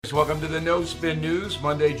folks. Welcome to the No Spin News,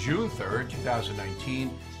 Monday, June 3rd,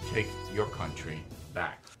 2019. Take your country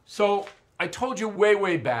back. So I told you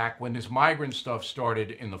way back when this migrant stuff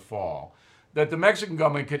started in the fall that the Mexican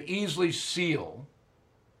government could easily seal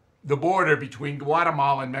the border between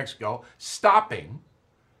Guatemala and Mexico, stopping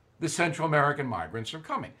the Central American migrants from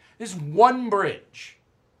coming. There's one bridge.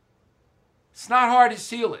 It's not hard to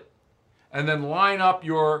seal it. And then line up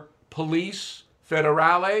your police,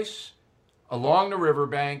 federales, along the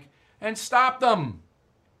riverbank and stop them.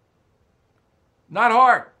 Not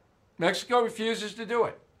hard. Mexico refuses to do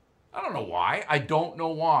it. I don't know why. I don't know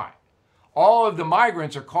why. All of the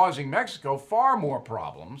migrants are causing Mexico far more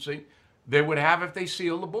problems they would have if they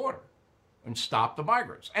sealed the border and stopped the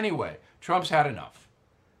migrants. Anyway, Trump's had enough.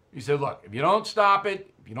 He said, look, if you don't stop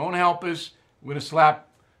it, if you don't help us, we're going to slap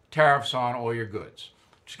tariffs on all your goods.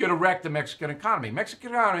 It's going to wreck the Mexican economy. Mexican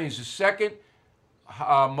economy is the second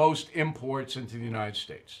most imports into the United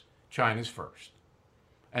States. China's first.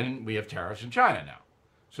 And we have tariffs in China now.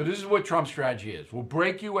 So this is what Trump's strategy is. We'll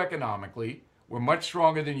break you economically. We're much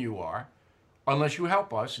stronger than you are, unless you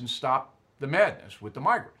help us and stop the madness with the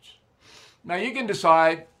migrants. Now you can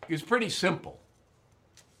decide, it's pretty simple.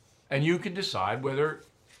 And you can decide whether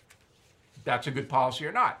that's a good policy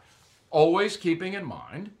or not. Always keeping in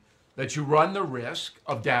mind that you run the risk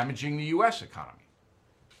of damaging the U.S. economy.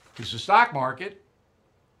 Because the stock market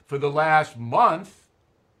for the last month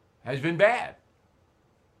has been bad.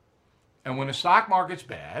 And when the stock market's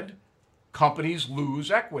bad, companies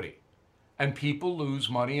lose equity and people lose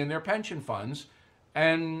money in their pension funds,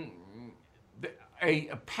 and a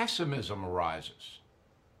pessimism arises.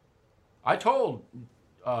 I told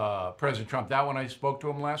President Trump that when I spoke to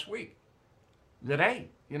him last week, that, hey,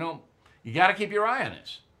 you got to keep your eye on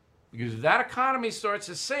this, because if that economy starts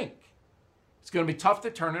to sink, it's going to be tough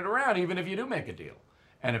to turn it around, even if you do make a deal.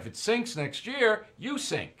 And if it sinks next year, you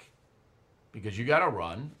sink, because you got to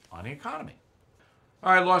run on the economy.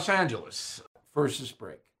 All right, Los Angeles, first this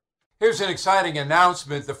break. Here's an exciting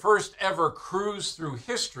announcement. The first ever cruise through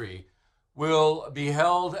history will be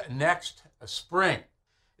held next spring.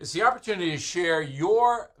 It's the opportunity to share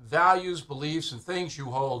your values, beliefs, and things you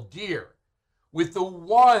hold dear with the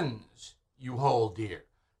ones you hold dear.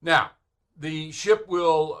 Now, the ship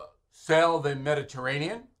will sail the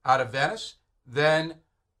Mediterranean out of Venice, then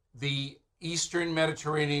the eastern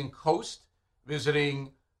Mediterranean coast,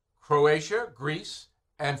 visiting Croatia, Greece,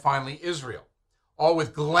 and finally Israel. All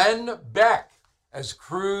with Glenn Beck as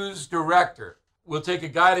cruise director. We'll take a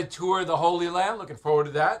guided tour of the Holy Land. Looking forward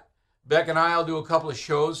to that. Beck and I will do a couple of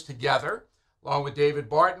shows together, along with David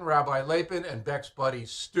Barton, Rabbi Lapin, and Beck's buddy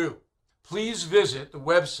Stu. Please visit the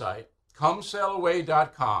website,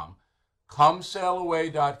 comesailaway.com,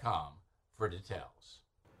 comesailaway.com for details.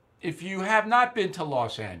 If you have not been to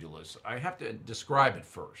Los Angeles, I have to describe it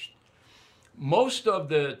first. Most of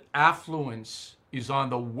the affluence is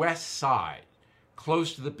on the west side,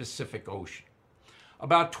 close to the Pacific Ocean.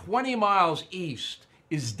 About 20 miles east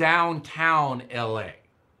is downtown LA.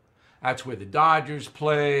 That's where the Dodgers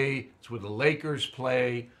play, it's where the Lakers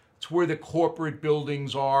play, it's where the corporate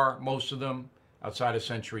buildings are, most of them, outside of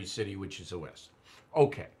Century City, which is the west.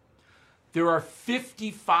 Okay. There are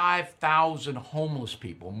 55,000 homeless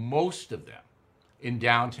people, most of them, in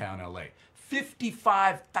downtown LA.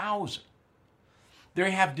 55,000.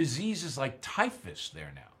 They have diseases like typhus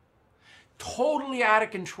there now. Totally out of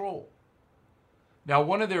control. Now,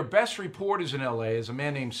 one of their best reporters in LA is a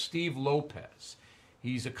man named Steve Lopez.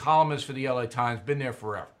 He's a columnist for the LA Times, been there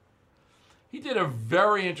forever. He did a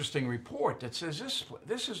very interesting report that says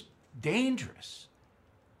this is dangerous.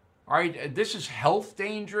 All right, this is health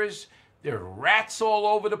dangerous. There are rats all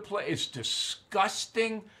over the place. It's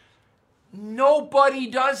disgusting. Nobody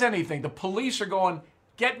does anything. The police are going,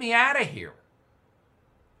 get me out of here.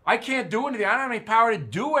 I can't do anything. I don't have any power to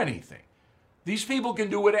do anything. These people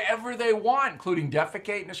can do whatever they want, including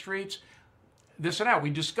defecate in the streets, this and that.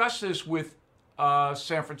 We discussed this with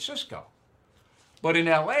San Francisco. But in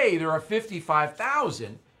LA, there are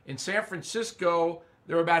 55,000. In San Francisco,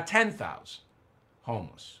 there are about 10,000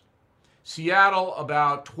 homeless. Seattle,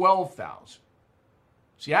 about 12,000.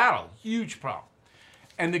 Seattle, huge problem.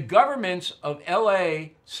 And the governments of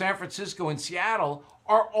LA, San Francisco, and Seattle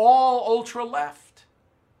are all ultra-left.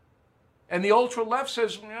 And the ultra-left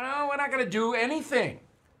says, no, we're not going to do anything.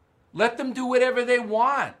 Let them do whatever they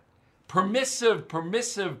want. Permissive.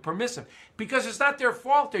 Because it's not their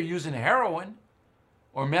fault they're using heroin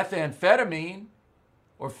or methamphetamine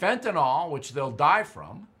or fentanyl, which they'll die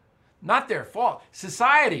from. Not their fault.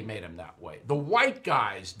 Society made them that way. The white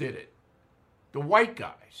guys did it. The white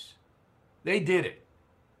guys. They did it.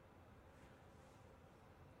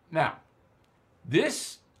 Now,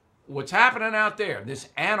 this what's happening out there, this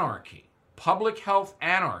anarchy, public health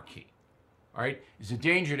anarchy, all right, is a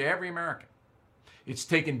danger to every American. It's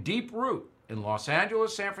taken deep root in Los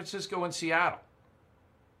Angeles, San Francisco, and Seattle.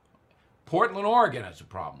 Portland, Oregon has a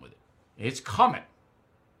problem with it. It's coming.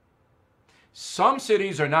 Some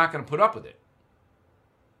cities are not going to put up with it.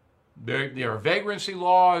 There are vagrancy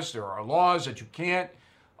laws. There are laws that you can't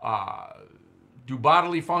do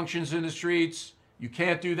bodily functions in the streets. You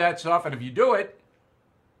can't do that stuff. And if you do it,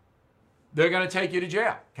 they're going to take you to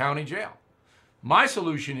jail, county jail. My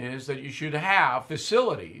solution is that you should have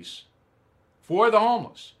facilities for the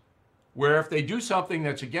homeless, where if they do something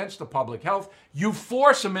that's against the public health, you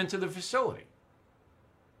force them into the facility.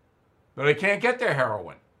 But they can't get their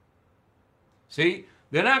heroin. See,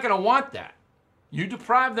 they're not going to want that. You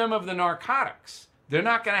deprive them of the narcotics, they're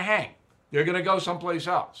not going to hang. They're going to go someplace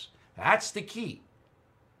else. That's the key.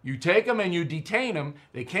 You take them and you detain them.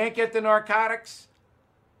 They can't get the narcotics.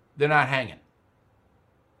 They're not hanging.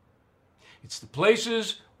 It's the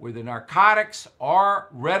places where the narcotics are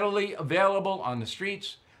readily available on the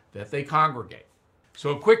streets that they congregate. So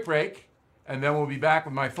a quick break, and then we'll be back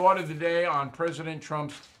with my thought of the day on President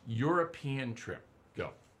Trump's European trip. Go.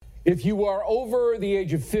 If you are over the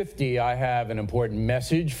age of 50, I have an important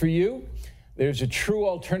message for you. There's a true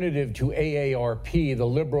alternative to AARP, the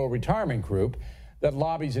liberal retirement group that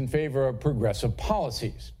lobbies in favor of progressive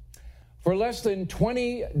policies. For less than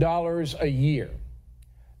 $20 a year,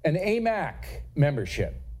 an AMAC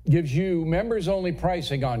membership gives you members-only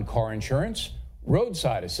pricing on car insurance,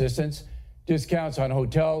 roadside assistance, discounts on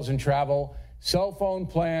hotels and travel, cell phone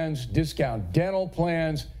plans, discount dental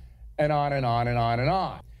plans, and on and on and on and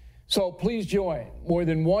on. So please join more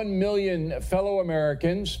than 1 million fellow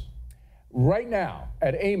Americans right now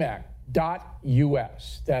at amac.us.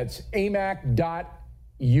 That's amac.us.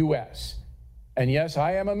 And yes,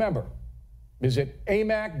 I am a member. Visit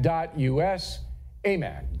amac.us,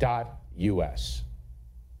 amac.us.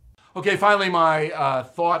 Okay, finally, my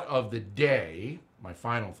thought of the day, my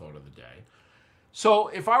final thought of the day. So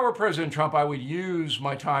if I were President Trump, I would use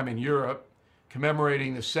my time in Europe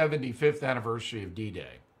commemorating the 75th anniversary of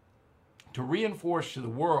D-Day to reinforce to the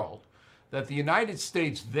world that the United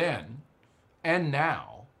States then and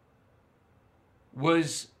now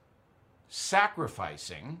was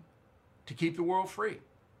sacrificing to keep the world free.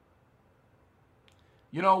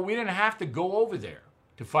 You know, we didn't have to go over there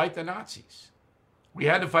to fight the Nazis. We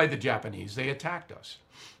had to fight the Japanese. They attacked us.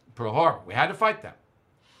 Pearl Harbor. We had to fight them.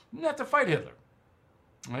 We didn't have to fight Hitler.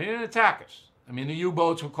 They didn't attack us. I mean, the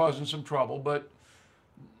U-boats were causing some trouble, but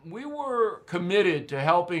we were committed to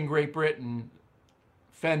helping Great Britain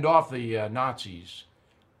fend off the Nazis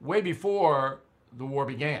way before the war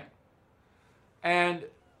began. And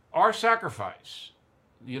our sacrifice,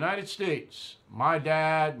 the United States, my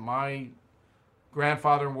dad, my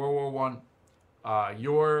grandfather in World War I,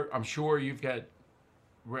 I'm sure you've got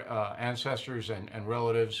ancestors and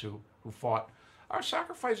relatives who fought. Our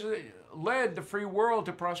sacrifices led the free world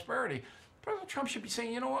to prosperity. President Trump should be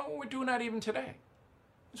saying, you know what, we're doing that even today.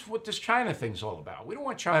 This is what this China thing's all about. We don't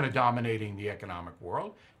want China dominating the economic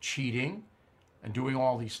world, cheating and doing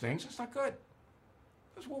all these things. It's not good.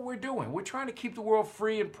 That's what we're doing. We're trying to keep the world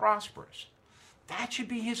free and prosperous. That should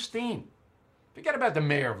be his theme. Forget about the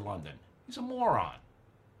mayor of London. He's a moron.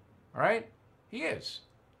 All right? He is.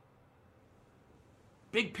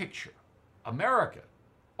 Big picture. America,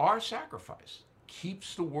 our sacrifice,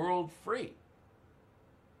 keeps the world free.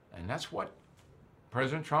 And that's what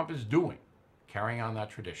President Trump is doing, carrying on that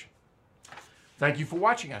tradition. Thank you for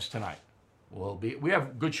watching us tonight. We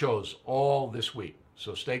have good shows all this week,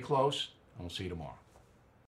 so stay close, and we'll see you tomorrow.